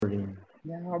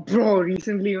Yeah, bro.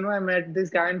 Recently, I met this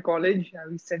guy in college.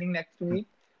 He's sitting next to me.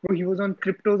 Bro, he was on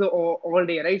crypto all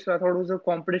day, right? So I thought it was a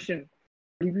competition.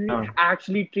 He Oh,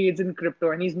 actually trades in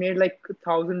crypto, and he's made like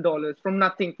 $1,000 from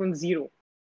nothing, from zero.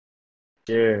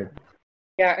 yeah.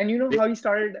 Yeah, and you know how he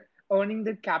started earning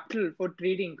the capital for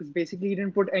trading? Because basically he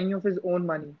didn't put any of his own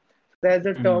money. There's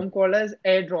a Mm-hmm. term called as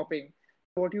airdropping.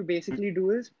 So what you basically do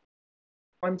is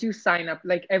once you sign up,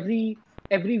 like every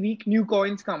week, new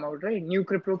coins come out, right? New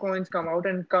crypto coins come out,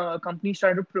 and companies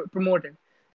try to promote it.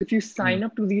 If you sign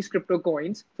up to these crypto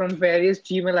coins from various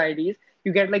Gmail IDs,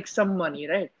 you get like some money,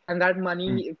 right? And that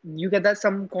money, you get that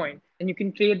some coin, and you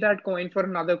can trade that coin for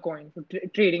another coin for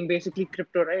trading, basically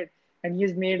crypto, right? And he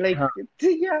has made like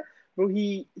yeah, bro.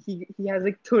 He has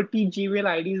like 30 Gmail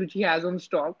IDs which he has on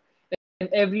stock, and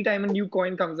every time a new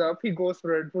coin comes up, he goes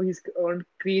for it. So he's earned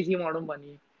crazy amount of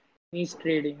money. He's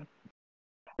trading.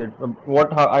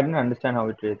 What? How? I didn't understand how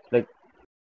it trades. Like,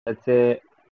 let's say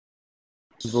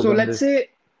it goes So on let's this. say,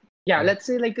 yeah, Yeah. let's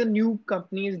say like a new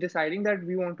company is deciding that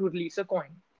we want to release a coin.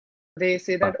 They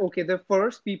say that, okay, the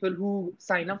first people who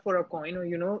sign up for a coin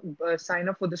or, sign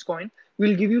up for this coin,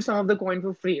 we'll give you some of the coin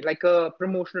for free, like a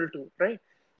promotional tool, right?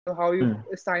 So how you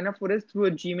Mm. sign up for it through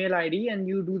a Gmail ID and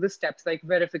you do the steps like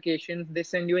verification, they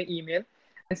send you an email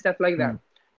and stuff like that. Mm.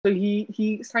 So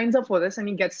he signs up for this and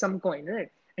he gets some coin,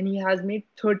 right? And he has made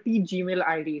 30 Gmail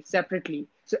IDs separately.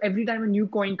 So every time a new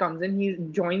coin comes in, he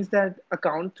joins that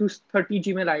account through 30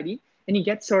 Gmail ID and he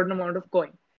gets certain amount of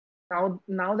coin.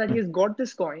 Now that he has got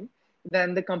this coin,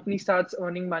 then the company starts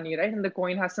earning money, right? And the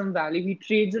coin has some value. He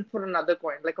trades it for another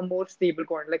coin, like a more stable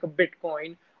coin, like a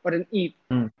Bitcoin or an ETH.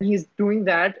 Mm. And he's doing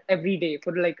that every day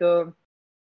for like a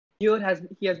year.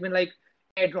 He has been like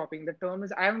airdropping. The term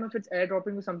is, I don't know if it's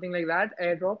airdropping or something like that,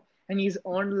 airdrop. And he's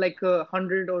earned like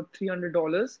 $100 or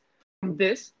 $300 from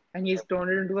this, and he's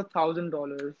turned it into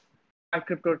 $1,000 by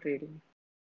crypto trading.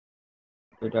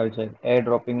 Wait, I'll check.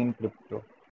 Airdropping in crypto.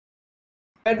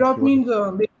 Let's see Airdrop what it. means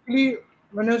basically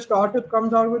when a startup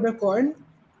comes out with a coin,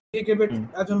 they give it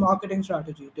Mm. as a marketing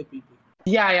strategy to people.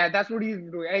 Yeah, that's what he's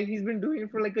doing. He's been doing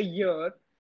it for like a year.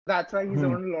 That's why he's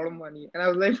Mm. earned a lot of money. And I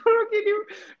was like, bro, can you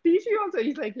teach me also?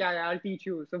 He's like, yeah, I'll teach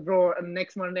you. So, bro,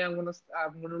 next Monday I'm gonna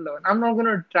learn. I'm not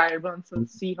gonna try it once and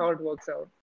see how it works out.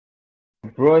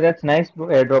 Bro, that's nice, bro.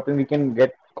 Airdropping, we can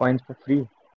get coins for free.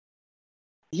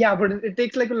 Yeah, but it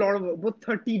takes like a lot of about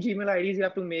 30 Gmail IDs you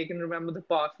have to make and remember the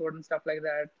password and stuff like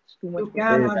that. It's too much You work.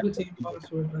 can Hey, have the same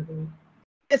password, by the way.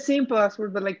 The same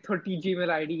password, but like 30 Gmail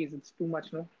IDs. It's too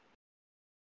much, no?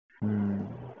 hmm.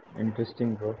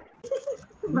 Interesting, bro.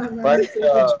 My man But is saying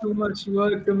it's too much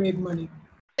work to make money.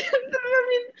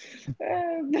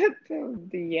 I mean,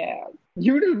 yeah.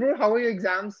 You did, bro. How are your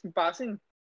exams passing?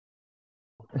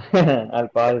 I'll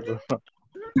pass, bro.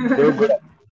 They were good.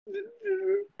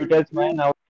 You test mine. I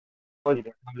was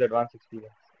reading. I was advanced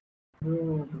experience.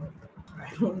 Bro,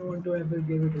 I don't want to ever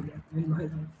give it again in my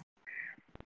life.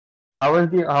 How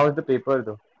was the paper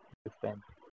though this time?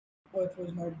 Oh, it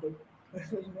was not good.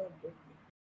 It was not good.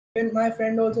 And my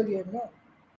friend also gave, no?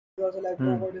 He was like,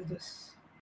 bro, Hmm. what is this?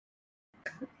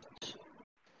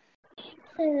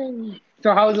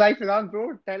 So how's life without,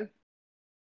 bro? Tell.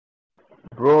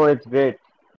 Bro, it's great.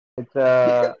 It's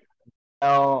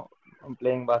now I'm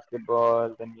playing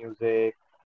basketball, then music,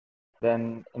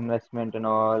 then investment and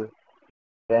all.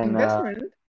 Then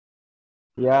Investment?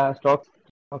 yeah, stocks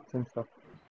and stuff.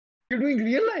 You're doing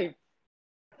real life.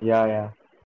 Yeah, yeah.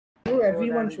 Bro, Oh, that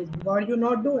everyone is. should. What are you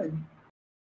not doing?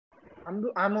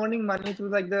 I'm earning money through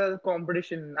like the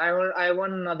competition. I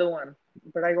won another one,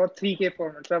 but I got 3K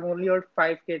from it. So I've only earned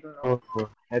 5K till now. Oh,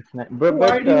 that's nice. But Why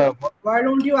but do you, why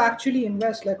don't you actually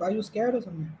invest? Like, are you scared or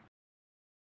something?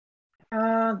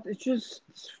 It's just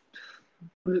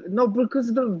no,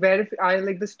 because the I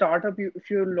like the startup. If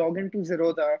you log into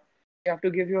Zerodha, you have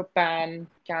to give your PAN,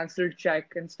 cancelled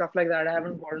check, and stuff like that. I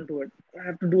haven't gotten to it. I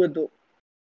have to do it though.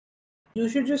 You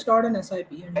should just start an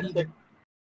SIP and that's leave it.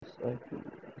 it.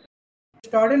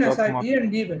 Start an Stock SIP market.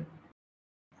 and leave it.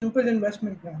 Simple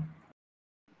investment plan.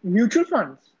 Mutual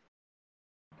funds.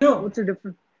 No, What's the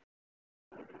difference?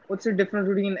 What's the difference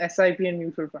between SIP and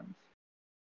mutual funds?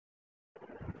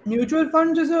 mutual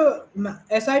funds is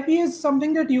SIP is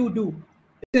something that you do.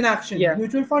 It's an action. Yeah,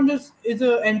 Mutual fund is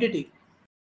a entity.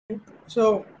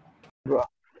 So Bro,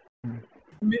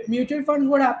 mutual funds,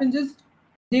 what happens is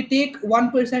they take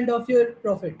 1% of your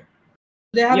profit.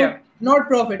 They have a yeah, not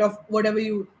profit of whatever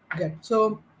you get.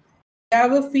 So they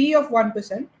have a fee of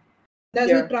 1%. There's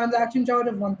a yeah, transaction charge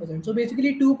of 1%. So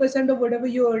basically 2% of whatever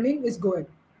you're earning is going.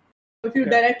 If you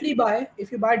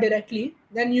yeah, buy directly,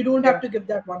 then you don't have yeah. to give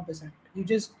that 1%. You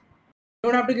just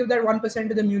don't have to give that 1%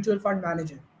 to the mutual fund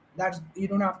manager. You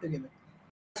don't have to give it.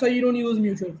 So you don't use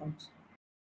mutual funds.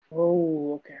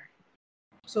 Oh, okay.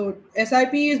 So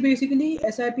SIP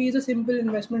is a simple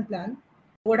investment plan.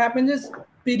 What happens is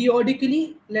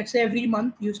periodically, let's say every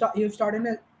month you've started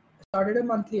a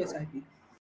monthly SIP.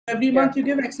 Every Yeah. month you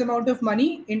give X amount of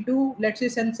money into, let's say,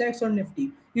 Sensex or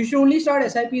Nifty. You should only start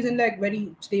SIPs in like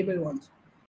very stable ones.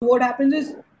 So what happens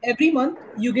is every month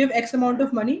you give X amount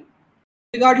of money,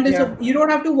 regardless Yeah. of, you don't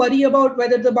have to worry about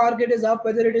whether the market is up,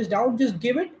 whether it is down. Just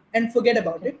give it and forget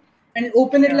about it, and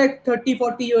open it Yeah. like 30,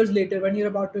 40 years later when you're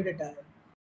about to retire.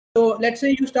 So let's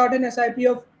say you start an SIP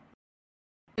of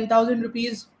 10,000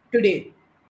 rupees today,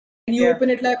 and you Yeah. open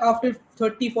it like after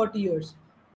 30, 40 years.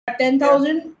 That Yeah.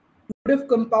 10,000 would have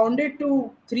compounded to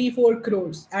 3, 4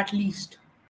 crores at least.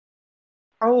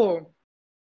 Oh,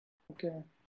 okay.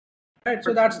 Right.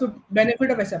 So But that's the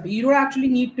benefit of SIP. You don't actually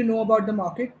need to know about the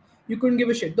market. You couldn't give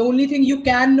a shit. The only thing you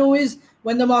can know is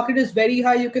when the market is very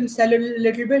high, you can sell it a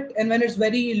little bit, and when it's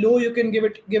very low, you can give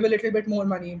a little bit more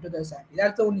money into the SIP.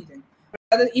 That's the only thing.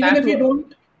 Even that if you was,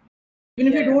 don't,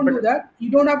 even if you yeah, don't but do that, you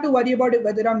don't have to worry about it,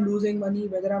 whether I'm losing money,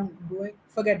 whether I'm doing.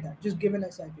 Forget that. Just give an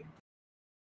SIP.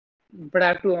 I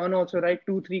have to earn also, right?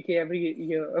 2, 3K every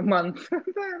year, a month.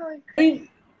 I mean,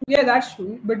 yeah, that's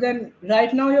true. But then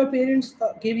right now your parents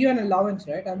gave you an allowance,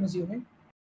 right? I'm assuming.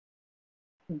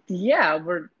 Yeah,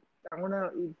 but I wanna.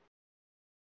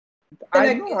 Yeah, I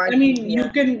like, know. I mean,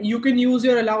 Yeah. you can use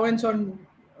your allowance on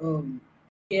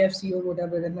KFC or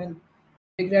whatever, and then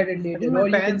regret it I think later, my or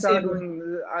you can parents are save it.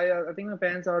 doing. I think my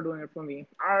parents are doing it for me.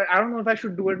 I don't know if I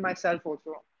should do it myself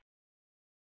also.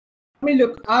 I mean,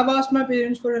 look, I've asked my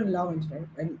parents for an allowance, right?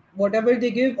 And whatever they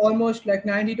give, almost like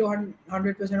 90 to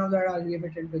 100% of that, I'll give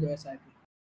it into the SIP.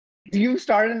 Do you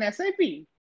start an SIP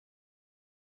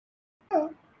Yeah,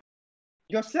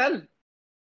 yourself?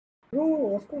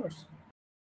 bro, of course.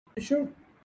 You should.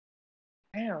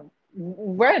 Damn.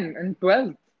 When? In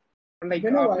 12th? Like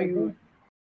Been a after while, bro.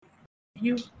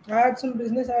 you I had some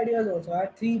business ideas also. I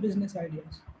had 3 business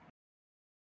ideas.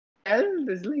 12?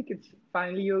 It's like it's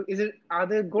finally you. Is it? Are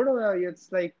they good or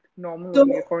it's like normal So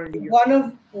only according to you?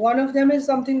 one of them is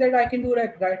something that I can do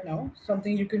like right now.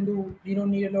 Something you can do. You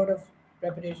don't need a lot of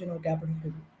preparation or capital to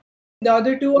do. The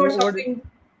other two are What? something.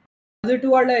 Other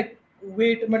two are like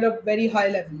weight, very high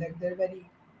level. Like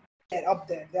they're up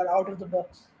there. They're out of the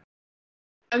box.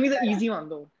 Tell me the easy one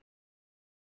though.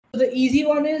 So the easy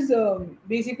one is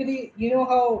basically, you know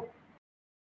how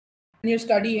when you're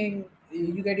studying,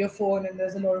 you get your phone and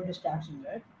there's a lot of distractions,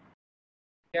 right?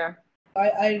 Yeah.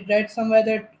 I read somewhere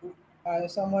that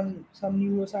some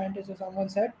neuroscientist or someone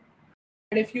said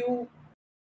that if you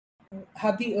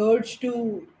have the urge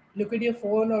to look at your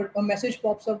phone or a message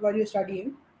pops up while you're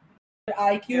studying, your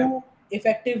Yeah. IQ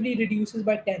effectively reduces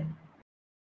by 10.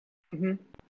 Hmm.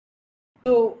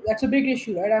 So that's a big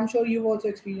issue, right? I'm sure you've also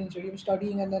experienced it. You're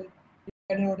studying and then you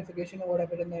get a notification or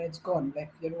whatever, and then it's gone.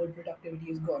 Like your whole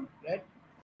productivity is gone, right?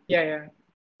 Yeah. Yeah.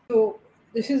 So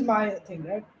this is my thing,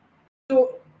 right?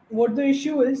 So what the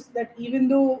issue is that even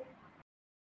though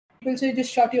people say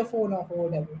just shut your phone off or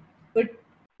whatever, but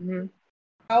Hmm.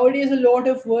 nowadays a lot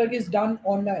of work is done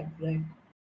online, right?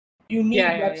 You Yeah. need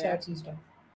Yeah. Yeah. websites and stuff.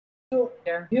 So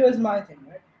Yeah. here's my thing,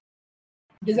 right?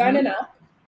 Design Hmm. an app.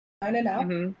 Design an app.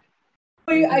 Hmm.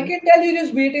 I Hmm. can tell you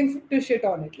just waiting to shit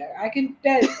on it. Like I can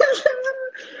tell.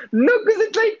 No, because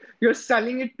it's like you're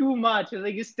selling it too much. It's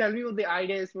like just tell me what the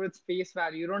idea is for its face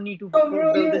value. You don't need to Oh,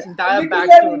 bro, build you this entire because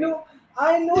backstory.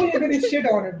 I know you're gonna shit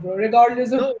on it, bro,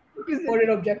 regardless of No, because what it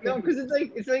no, objectively because is.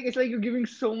 it's like you're giving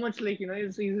so much, like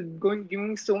he's going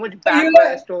giving so much So you're back by a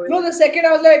like, story. bro, the second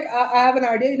I was like, I have an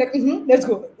idea. You're like, let's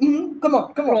go. Come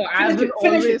Bro, on, I've been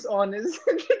finish it, always honest.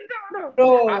 No, no.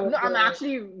 bro, I'm bro.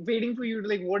 actually waiting for you to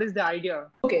like. What is the idea?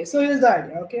 Okay, so here's the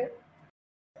idea. Okay,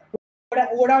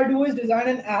 what I'll do is design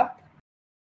an app,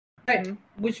 right? Hmm.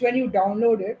 Which when you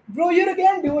download it, bro, you're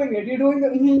again doing it. You're doing the,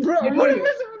 Bro, you're what doing am it,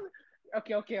 I saying?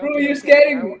 Okay, okay, bro. okay, You're okay, okay.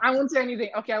 scaring me. I won't say anything.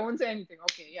 Okay, I won't say anything.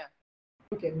 Okay, yeah.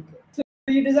 Okay. So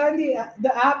you design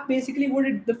the app. Basically,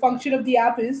 the function of the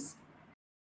app is.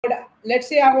 But let's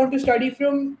say I want to study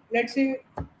from, let's say,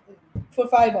 for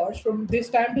 5 hours from this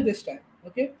time to this time.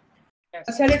 Okay, I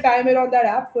Yes. set a timer on that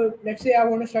app for, let's say I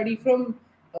want to study from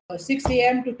 6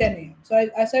 a.m. to 10 a.m. So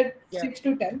I said Yeah. 6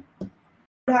 to 10.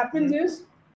 What happens Hmm. is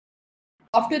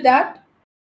after that,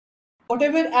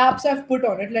 whatever apps I've put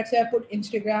on it, let's say I put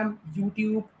Instagram,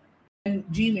 YouTube, and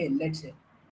Gmail. Let's say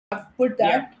I've put Yeah.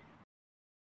 that.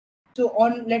 So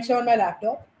on, let's say on my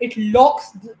laptop, it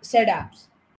locks the said apps.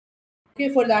 Okay,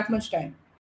 for that much time.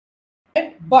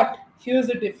 Right? But here's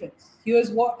the difference. Here's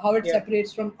how it Yeah.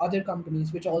 separates from other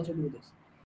companies which also do this.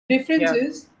 Difference Yeah.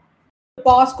 is the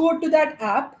passcode to that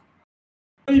app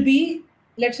will be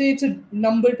let's say it's a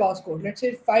number passcode. Let's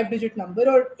say 5-digit number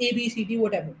or ABCD,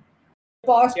 whatever.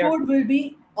 Passcode will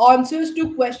be answers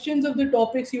to questions of the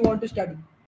topics you want to study.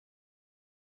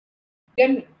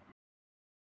 Then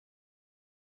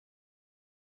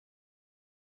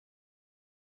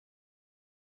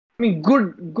I mean,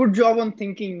 good job on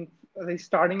thinking, like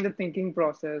starting the thinking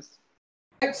process.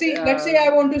 let's say I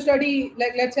want to study,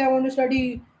 let's say I want to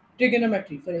study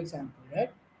trigonometry, for example,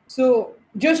 right? So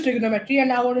just trigonometry,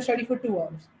 and I want to study for 2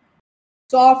 hours.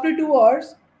 So after 2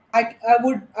 hours, I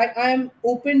am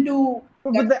open to.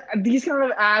 But these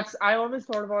kind of apps, I always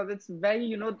thought about it's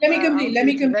very, Let me I complete. would Let say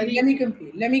me it's complete. very, Let me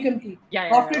complete. Let me complete. yeah,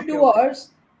 After okay, 2 hours,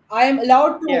 I am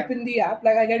allowed to Yeah. open the app.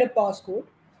 Like I get a passcode.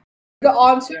 The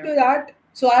answer Yeah. to that.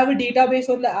 So I have a database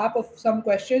on the app of some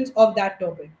questions of that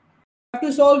topic. I have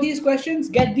to solve these questions,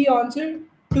 get the answer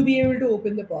to be able to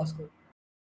open the passcode.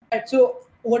 Right. So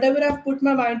whatever I've put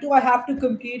my mind to, I have to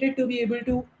complete it to be able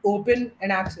to open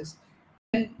and access.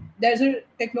 And there's a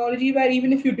technology where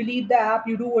even if you delete the app,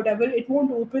 you do whatever, it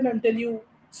won't open until you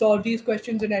solve these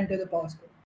questions and enter the passcode.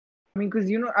 I mean,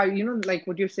 because like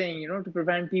what you're saying, to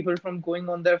prevent people from going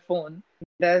on their phone,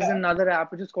 there's another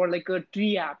app which is called like a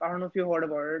tree app. I don't know if you heard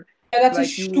about it. Yeah, that's a Like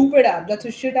stupid app. That's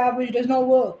a shit app which does not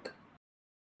work.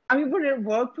 I mean, but it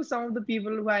worked for some of the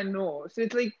people who I know. So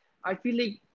it's like I feel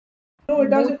like No, it more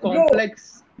doesn't. Bro,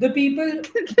 complex. the people,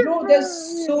 bro,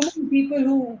 there's so many people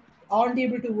who aren't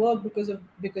able to work because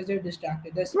they're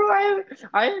distracted. There's Bro,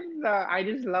 I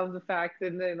just love the fact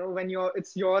that when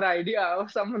it's your idea or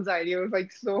someone's idea, it's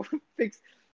like so fixed,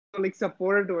 so like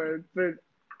supported to it. But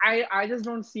I just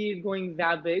don't see it going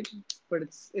that big. But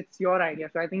it's your idea,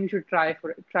 so I think you should try it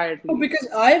at no, least. because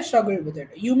I have struggled with it.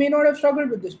 You may not have struggled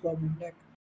with this problem. Like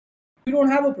you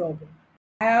don't have a problem.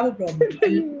 I have a problem.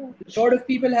 And a lot of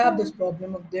people have this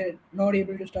problem of they're not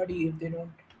able to study if they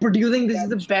don't. But do you think this is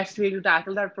the establish- best way to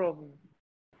tackle that problem?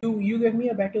 You give me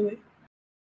a better way.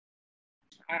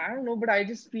 I don't know, but I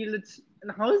just feel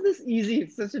and how is this easy?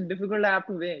 It's such a difficult app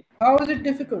to make. How is it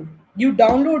difficult? You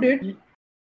download it.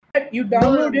 You No,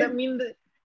 download I it. mean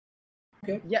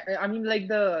Okay. yeah, I mean like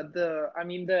the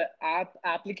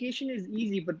application is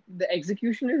easy, but the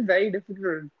execution is very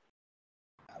difficult.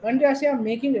 When did I say I'm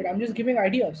making it? I'm just giving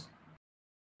ideas.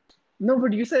 No,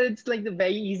 but you said it's like the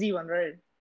very easy one, right?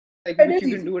 Like It which is you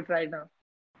can easy. do it right now.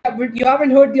 Yeah, but you haven't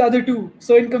heard the other two.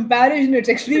 So in comparison, it's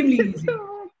extremely easy.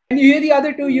 When you hear the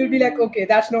other two, you'll be like, okay,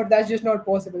 that's just not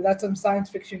possible. That's some science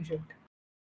fiction shit.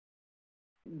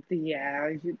 Yeah,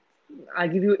 I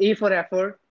give you A for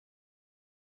effort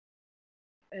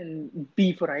and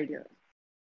B for idea.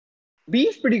 B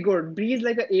is pretty good. B is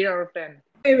like an 8 out of 10.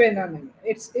 Wait, no.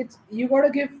 It's you gotta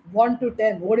give 1 to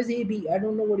 10. What is AB? I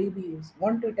don't know what AB is.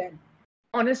 1 to 10.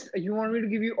 Honest, you want me to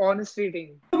give you honest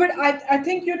rating? No, but I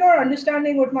think you're not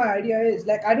understanding what my idea is.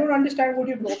 Like I don't understand what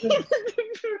your problem is.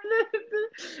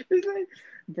 It's like,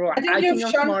 bro, I think I you've think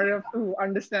I'm shunned. smart enough to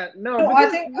understand. No, No,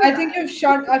 because I think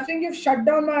you've shut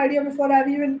down my idea before I've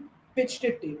even pitched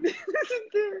it to you.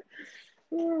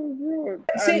 oh, bro.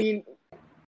 I See, mean,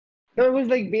 no, it was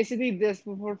like basically this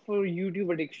for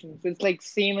YouTube addiction. So it's like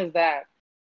same as that.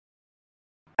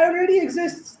 it already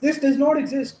exists. This does not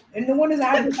exist, and no one has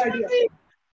had this idea.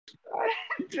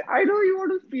 I know you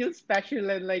want to feel special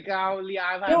and like only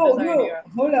I've had Bro, this idea.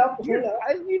 hold up.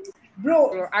 I mean,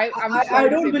 Bro, I'm I sorry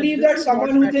to don't say, but believe this that is not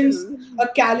someone who thinks special. a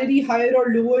calorie higher or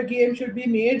lower game should be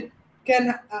made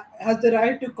has the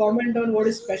right to comment on what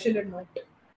is special and not.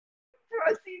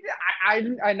 See,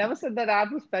 I never said that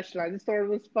app was special. I just thought it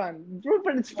was fun, bro.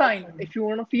 But it's fine. If you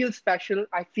want to feel special,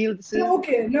 I feel this is No,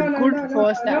 okay, a good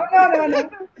first app. no.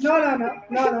 Like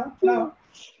No,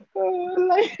 A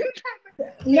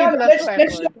no, plus for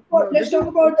let's effort. talk about No, let's talk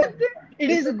about that. it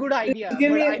is a good idea. Just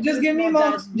give but me I feel just it's give me not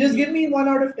marks. that Just deep. give me 1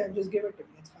 out of 10. Just give it to me.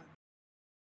 It's fine.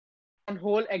 On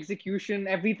whole execution,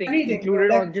 everything Everything, bro, included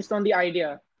like- on just on the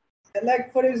idea.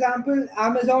 Like for example,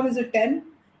 Amazon is a 10,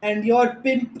 and your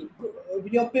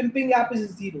pimping app is a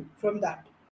 0 from that.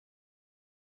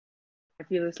 I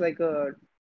feel it's like a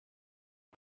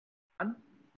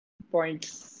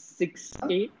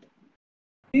 1.68.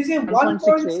 You say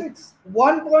 1.68.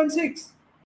 1.6.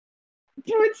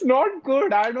 Bro, it's not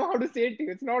good. I don't know how to say it to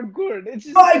you. It's not good. It's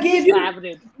just, Bro, I it's gave just you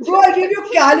average. Bro, I gave you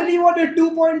calorie 1 a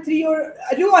 2.3 or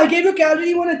no, I gave you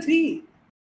calorie 1 a 3.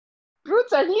 Bro,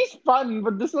 it's at least fun,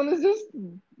 but this one is just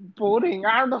boring.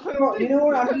 I don't know. Bro, you know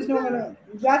what? I'm just not gonna.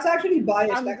 That's actually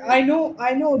biased. Like I know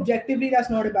objectively that's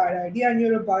not a bad idea, and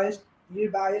you're biased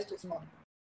as fuck.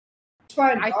 It's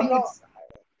fine. I I'm think not.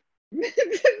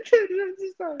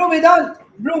 it's fun. Bro, Vedant.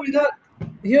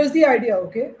 Here's the idea,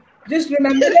 okay? Just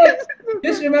remember that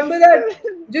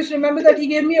he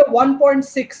gave me a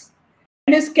 1.6.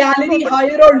 his calorie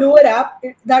higher or lower app,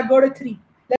 that got a 3.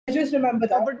 Let's just remember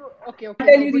No, that. but okay, I'll okay.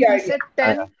 tell No, you but the he idea. said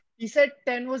 10. He said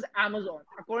 10 was Amazon.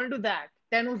 According to that,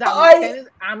 10 was No, Amazon. 10 is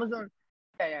Amazon.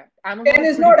 Yeah. Amazon 10 is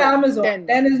is pretty not good. Amazon. 10.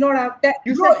 10 is not Amazon.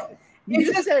 You Bro, said. You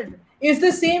just said. it's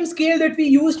the same scale that we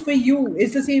used for you.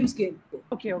 It's the same scale.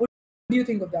 Okay. What do you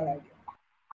think of that idea?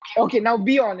 Okay. Now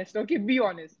be honest. Okay, be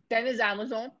honest. 10 is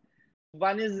Amazon.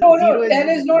 1 is No, 0 10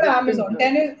 is not the Amazon.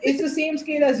 10 is it's the same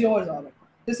scale as yours, Alan.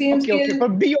 The same Okay. scale.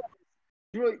 But be honest.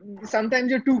 Bro, sometimes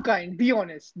you're too kind. Be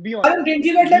honest. Be Alan, honest. didn't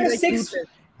you get like Be a 6? ruthless.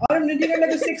 Alan, didn't you get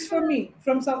like a 6 from me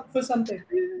for something?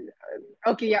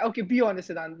 Okay, yeah, okay. Be honest,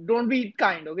 Siddhant. Don't be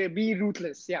kind. Okay, be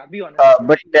ruthless. Yeah, be honest.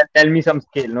 But tell me some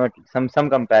scale, no, some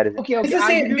comparison. Okay, It's okay. the I'll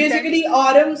give same. you 10. Basically,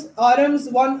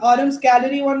 Aram's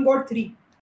calorie one got 3.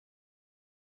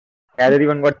 Calorie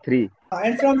one got 3.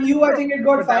 And from you, I think it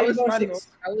got But that 5 was or fun, 6.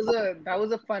 though. That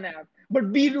was a fun app.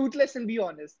 But be ruthless and be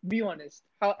honest. Be honest.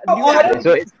 How Oh, new app Aram- is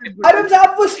So this? Aram's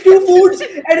app was 2 foods,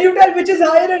 and you tell which is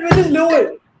higher and which is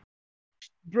lower.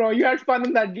 Bro, you had fun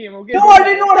in that game. Okay. No, Don't I lie.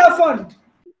 did not have fun.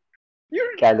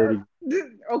 You're calorie.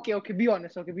 okay. Be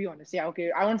honest. Okay, be honest. Yeah.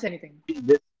 Okay. I won't say anything.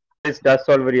 This does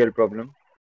solve a real problem,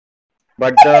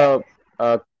 but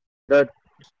the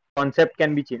concept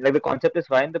can be changed. Like the concept is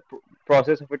fine. The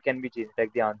process of it can be changed,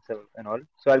 like the answer and all.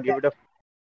 So I'll give it a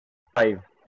 5.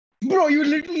 Bro, you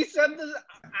literally said the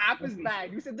app is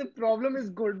bad. You said the problem is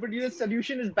good, but your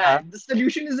solution is bad. The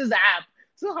solution is this app.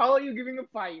 So how are you giving a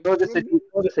 5? So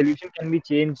the solution can be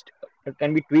changed. It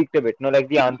can be tweaked a bit. No, like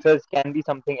the answers can be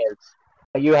something else.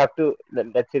 Like you have to.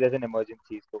 Let's say there's an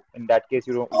emergency. So in that case,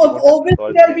 you won't have to Obviously,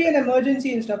 solve there'll it. be an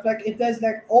emergency and stuff. Like if there's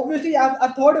like, obviously,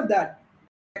 I've thought of that.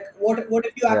 Like, what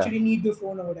if you Yeah. actually need the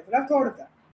phone or whatever? I've thought of that.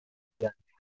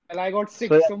 Well, I got 6,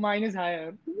 So, yeah. so mine is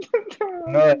higher.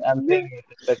 No, I'm saying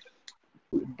it's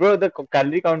bro, the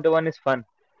calorie counter one is fun.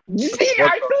 See,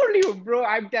 I told you, bro.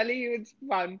 I'm telling you, it's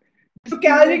fun. So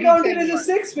calorie counter is a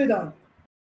 6 without.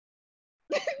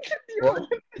 What?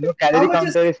 No, calorie much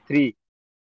is- counter is 3.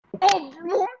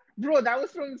 Oh, bro, that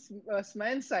was from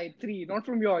Sman's side, 3, not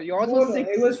from yours. Yours No, was no, 6.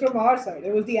 it was from our side.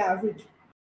 It was the average.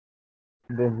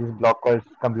 There's this block called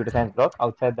computer science block.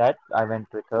 Outside that, I went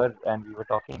with her and we were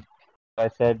talking. I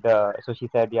said, so she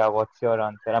said, yeah, what's your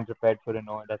answer? I'm prepared for a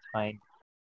no, that's fine.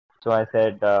 So I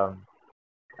said,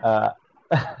 I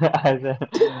said,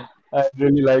 I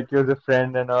really like you as a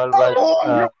friend and all, but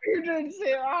Bro, you didn't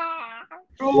say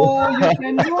Bro, your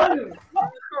friends were.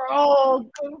 Oh,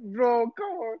 bro, come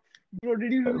on. Bro,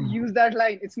 did you use that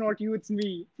line? It's not you, it's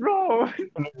me. Bro. I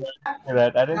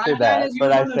didn't say that,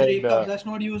 but I said, That's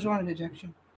not used on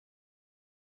rejection.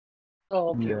 Oh,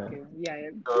 okay, Yeah. okay. Yeah.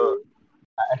 so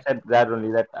I said that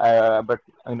only, that but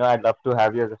I'd love to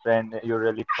have you as a friend. You're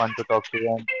really fun to talk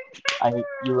to, and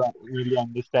you really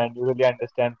understand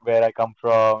where I come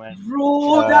from, and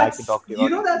Bro, I that's can talk to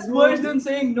you. that's worse than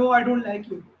saying no, I don't like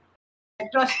you.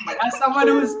 Trust me, as someone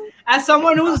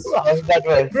who's How's that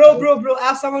worse? bro,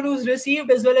 as someone who's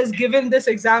received as well as given this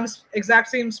exact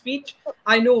same speech,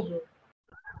 I know, bro.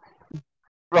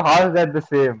 Bro, how is that the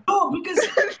same? No, because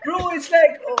bro, it's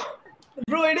like,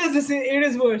 bro, it is the same. It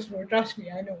is worse, bro. Trust me,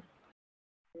 I know.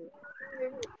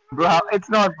 Bro, it's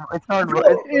not. Bro,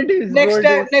 It is. Next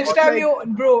time, like,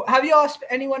 bro, have you asked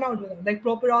anyone out with them? Like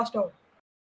proper asked out?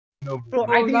 No, Bro,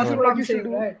 I think that's you what what I'm you should saying,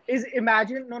 do right? is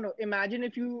imagine. No. Imagine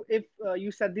if you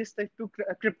said this to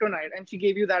Kryptonite and she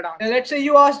gave you that answer. Let's say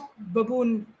you asked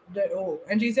Baboon that,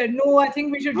 and she said, no, I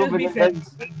think we should just be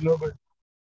friends.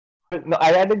 No,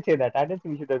 I didn't say that. I didn't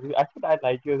think we should. I said I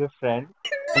like you as a friend,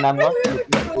 and I'm not looking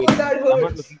to Bro, date that you. I'm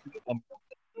not hurts. looking to date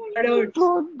anyone. That hurts.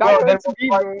 Bro, Bro, that then hurts me,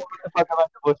 what bro. the fuck am I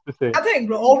supposed to say? Nothing,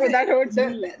 bro. Bro, that hurts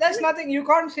me. That's nothing. You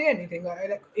can't say anything.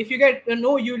 Like, if you get a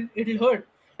no, it'll hurt.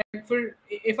 Like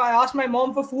if I ask my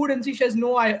mom for food and she says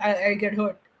no, I get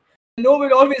hurt. No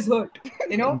will always hurt.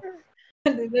 You know.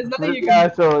 There's nothing you can. Yeah,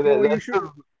 do. so Bro,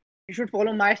 you should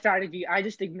follow my strategy. I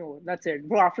just ignore. That's it,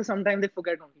 bro. After some time, they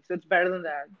forget only. So it's better than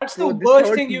that. That's Bro, the this worst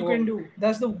hurts thing you more. can do.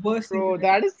 That's the worst thing. Bro, you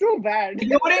can that is so bad. do.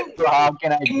 So how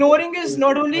can I? Ignoring is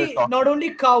not only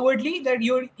talking. cowardly that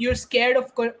you're scared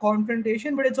of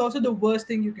confrontation, but it's also the worst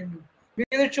thing you can do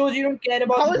because it shows you don't care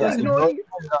about How the is person. ignoring?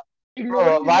 Bro,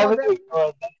 Ignoring is why not would that. you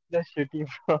ignore? That's shitty,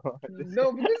 bro.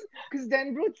 No, because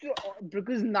then, bro,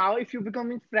 because now if you're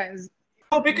becoming friends,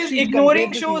 No, because she's ignoring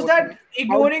conveyed this shows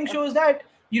emotion. that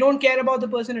you don't care about the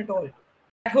person at all.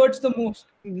 That hurts the most.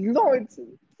 No, it's.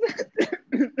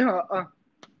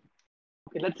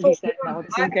 Okay, let's reset now.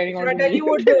 This is getting on Should I to tell me.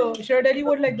 you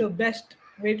what like the best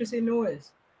way to say no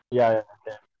is? Yeah.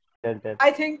 Tell.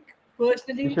 I think You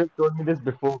personally, should have told me this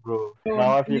before, bro. bro,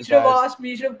 Now I you feel should have bad. asked me.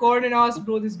 You should have called and asked,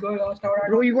 bro, this girl asked out. I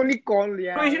Bro, don't. you only call, Bro,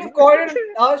 yeah. you should have called and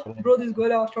asked, bro, this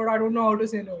girl asked out. I don't know how to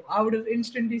say no. I would have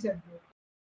instantly said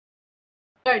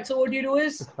no. Right. So what you do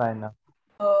is, It's fine now.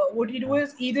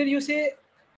 either you say,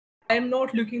 I am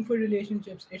not looking for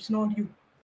relationships. It's not you.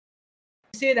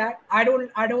 Say that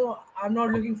I'm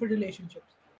not looking for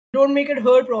relationships. Don't make it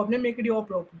her problem. Make it your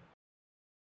problem.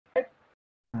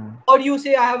 Hmm. Or you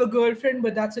say I have a girlfriend,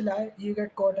 but that's a lie. You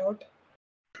get caught out.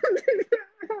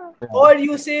 Yeah. Or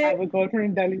you I say, have a girlfriend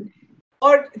in Delhi.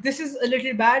 or this is a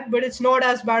little bad, but it's not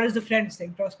as bad as the friends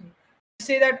thing. Trust me.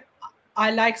 Say that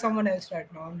I like someone else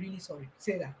right now. I'm really sorry.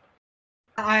 Say that.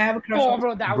 I have a crush Oh, on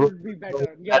bro, that Bro, would be bro,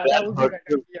 better. Yeah, that that's would be better.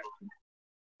 hurtful. Yeah.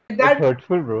 That's that.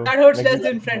 hurtful, bro. That hurts Like, less you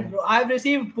than like friend, someone. bro. I've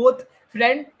received both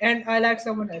friend and I like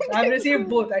someone else. I've received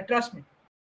both. I trust me.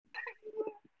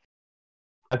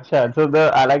 Acha, so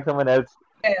the I like someone else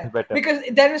Yeah. is better. Because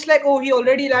then it's like, oh, he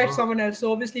already liked Oh. someone else,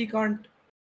 so obviously he can't.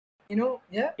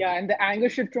 Yeah. Yeah, and the anger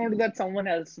shifts onto that someone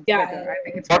else. It's Yeah. better. I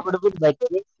think it's What better.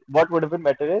 would have been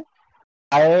better is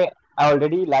I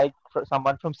already like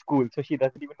someone from school, so she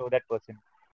doesn't even know that person,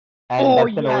 and Oh,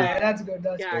 that's an old. Yeah, that's good.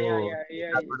 That's Yeah, good. yeah, Oh, yeah,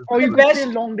 yeah. that would have Or The you been could good. say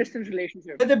best, long distance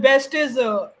relationship. but the best is,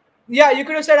 yeah, you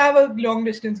could have said I have a long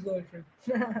distance girlfriend.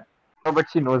 No, but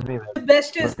she knows me well. the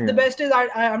best Knows is me the well. best is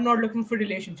I'm not looking for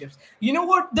relationships. You know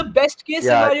what the best case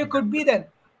Yeah, I scenario think could that's be then?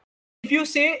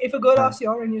 If a girl good. asks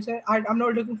you out and you say I'm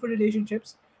not looking for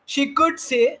relationships, she could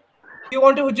say you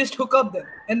want to just hook up then,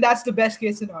 and that's the best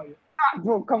case scenario.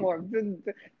 Bro, come on. This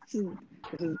is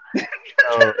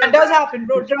Oh, That does happen,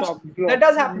 bro. Trust stop, me. bro. That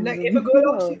does happen. Like if a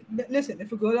girl asks No. you, listen,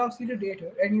 if a girl asks you to date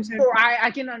her and you said, So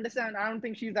I can understand. I don't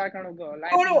think she's that kind of girl.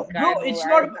 I no, think bro, I know. it's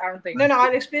not. I don't think. No,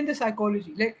 I'll explain the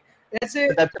psychology. Like let's say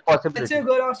but that's a let's say possibility. a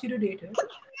girl asks you to date her.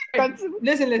 Right. That's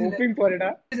Listen. hoping for it,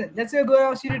 huh? Listen, let's say a girl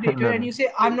asks you to date her No, and no. you say,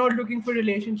 I'm not looking for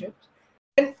relationships.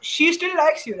 And she still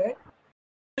likes you, right?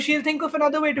 So she'll think of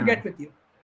another way to Hmm. get with you.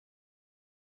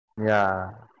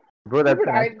 Yeah, bro, No, that's but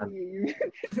a nice I. one.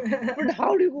 But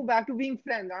how do you go back to being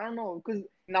friends? I don't know. Because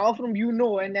now from you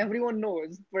know and everyone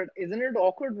knows. But isn't it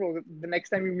awkward, bro? The next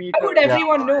time you meet How would her, Yeah,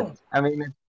 everyone know? I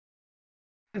mean,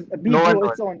 be no one bro.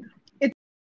 knows. It's on. It's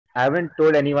I haven't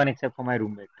told anyone except for my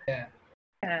roommate. Yeah.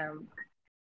 um,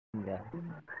 Yeah,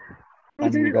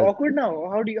 isn't and it because awkward now?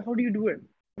 How do you do it?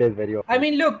 it is very I awkward.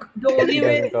 mean, look, the She only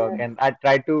way doesn't talk, and I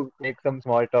try to make some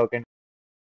small talk, and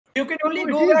you can only No,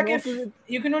 it go is, back bro. if Because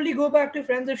you can only go back to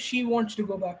friends if she wants to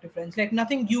go back to friends. Like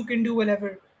nothing you can do will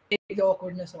ever take the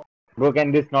awkwardness off. bro,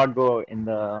 can this not go in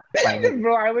the final?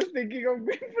 bro, I was thinking of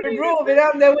putting Bro, it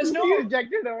Vedant, there. He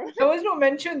rejected her. there was no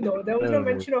mention though. There was no No,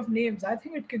 no. mention of names. I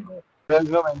think it can go. There's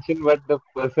no mention, but the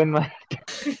person might.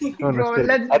 No, no, Bro, still.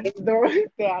 let's I think no,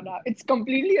 yeah, nah, it's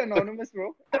completely anonymous,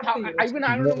 bro. It's up to you. Even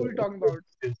I don't know what you're no, talking about.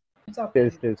 It's up to you.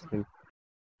 still.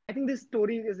 I think this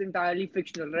story is entirely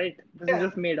fictional, right? This is Yeah.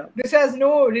 just made up. This has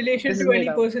no relation This is to made any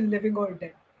up. person living or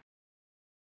dead.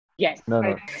 Yes, No, I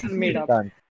no, think this is made it up.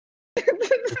 can't.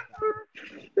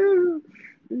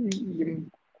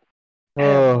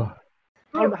 Oh,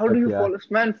 How do but you yeah.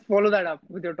 follow that up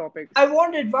with your topics? I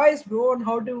want advice, bro,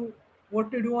 on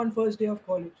what to do on first day of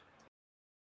college.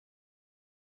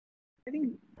 I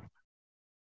think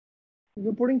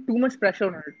you're putting too much pressure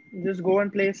on it. Just go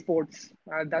and play sports.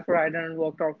 That's what I done and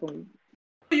worked out for me.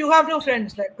 You have no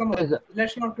friends. Like, come on, Yes,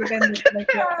 let's not pretend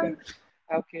like you have friends.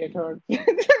 Okay, it hurts.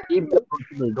 be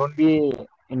approachable. Don't be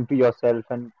into yourself,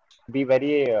 and be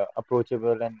very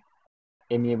approachable and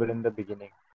amiable in the beginning.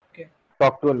 Okay.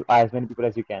 Talk to as many people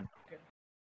as you can,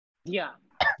 Yeah.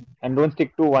 and don't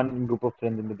stick to one group of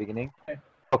friends in the beginning. Right.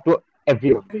 Talk to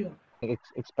everyone. Everyone.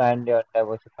 Expand your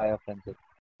diversify your friendship.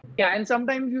 Yeah, and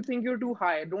sometimes you think you're too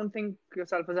high. Don't think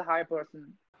yourself as a high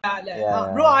person. Bro,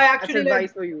 I That's actually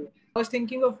advice for you. I was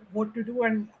thinking of what to do,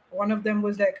 and one of them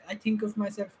was like, I think of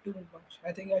myself too much.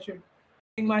 I think I should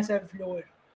think myself lower.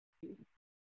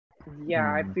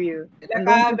 Yeah, I Hmm. feel. Like And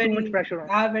don't put too much pressure on.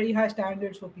 I have very high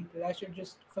standards for people. I should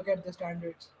just forget the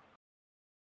standards.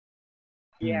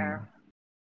 Yeah.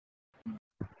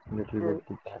 Little True. bit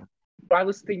you can. I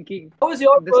was thinking How was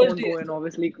your this first won't days? go in,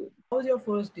 obviously. How was your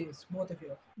first days, both of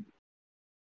you?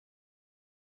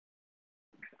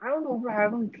 I don't know, bro. I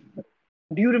haven't.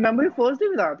 Do you remember your first day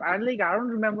with us? I don't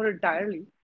remember entirely.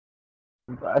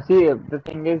 See, the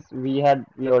thing is, we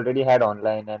already had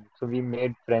online, and so we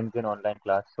made friends in online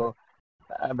class. So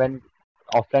when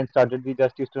offline started, we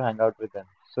just used to hang out with them.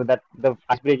 So that the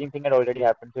ice breaking thing had already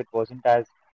happened, so it wasn't as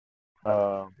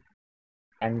uh,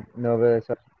 and nervous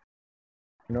or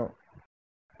you know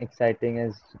exciting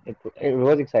as it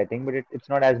was exciting, but it's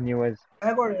not as new as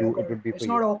I got it. it would be for It's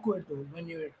you. not awkward though when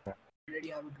you already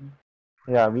have a group.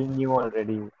 Yeah, we knew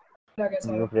already. I guess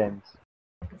We I'll were friends.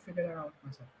 have to figure it out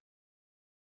myself.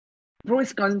 Bro,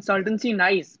 is consultancy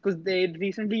nice? Because they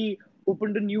recently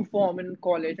opened a new firm in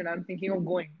college, and I'm thinking of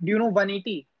going. Do you know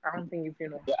 180? I don't think if you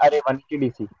know. Yeah, arey, 180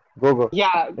 DC. Go.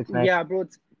 Yeah, It's nice. yeah, bro.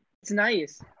 It's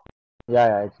nice.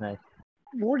 Yeah, it's nice.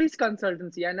 What is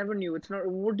consultancy? I never knew. It's not.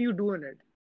 What do you do in it?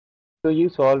 So you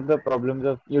solve the problems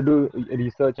of, you do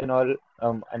research and all,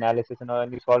 analysis and all,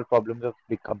 and you solve problems of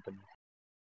big companies.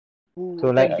 So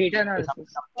Who like like data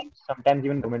analysis? sometimes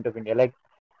even government of India, like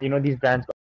these brands.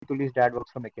 Tully's dad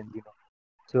works for McKinsey,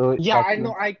 So Yeah, that's I even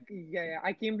know.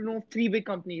 I came to know three big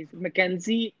companies: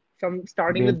 McKinsey, some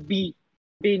starting Bain, with B,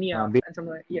 Bania, Bain, and some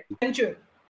like, yeah, Venture.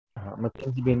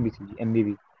 McKinsey, Bain, BCG,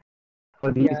 MBB.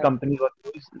 For these yeah. companies,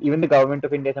 even the government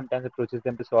of India sometimes approaches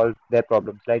them to solve their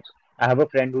problems. Like I have a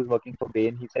friend who's working for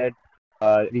Bain. He said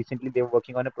recently they were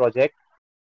working on a project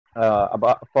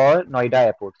about for Noida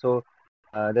airport. So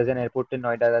there's an airport in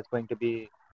Noida that's going to be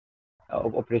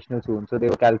operational soon. So they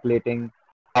were calculating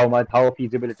how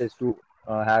feasible it is to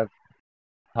have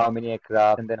how many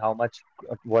aircraft, and then how much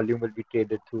volume will be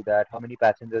traded through that, how many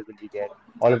passengers will we get.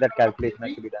 All of that calculation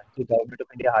has to be done. So government of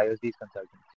India hires these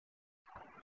consultants.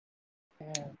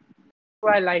 Yeah. So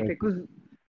I like Right. it because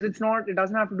it's not. It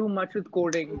doesn't have to do much with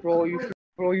coding, bro.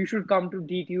 You should come to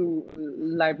DTU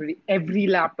library. Every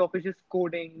laptop is just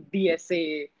coding,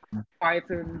 DSA,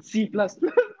 Python, C++.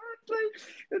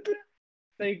 It's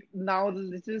like now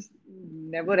this is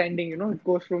never ending. It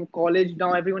goes from college.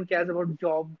 Now everyone cares about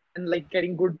job and like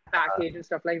getting good package and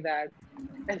stuff like that.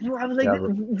 And I was like, Yeah, bro.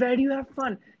 where do you have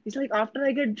fun? It's like after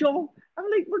I get job. I'm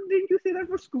like, but didn't you say that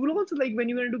for school also? Like when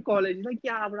you went to college, it's like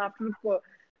yeah, but after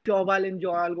job I'll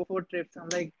enjoy. I'll go for trips. I'm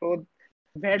like, bro,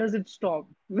 where does it stop?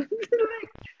 Like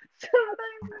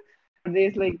sometimes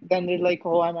there's like then they're like,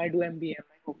 oh, I might do MBA. I'm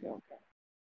like,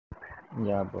 okay.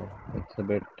 Yeah, bro. It's a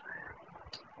bit.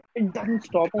 It doesn't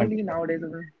stop only nowadays.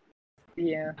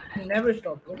 Yeah. Never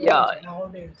stop. Bro. Yeah.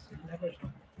 Nowadays, never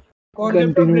stop. Concept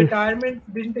of Continue.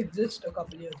 retirement didn't exist a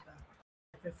couple years back,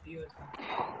 50 years back.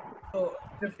 So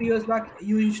 50 years back,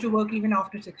 you used to work even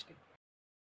after 60.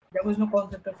 There was no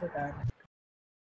concept of retirement.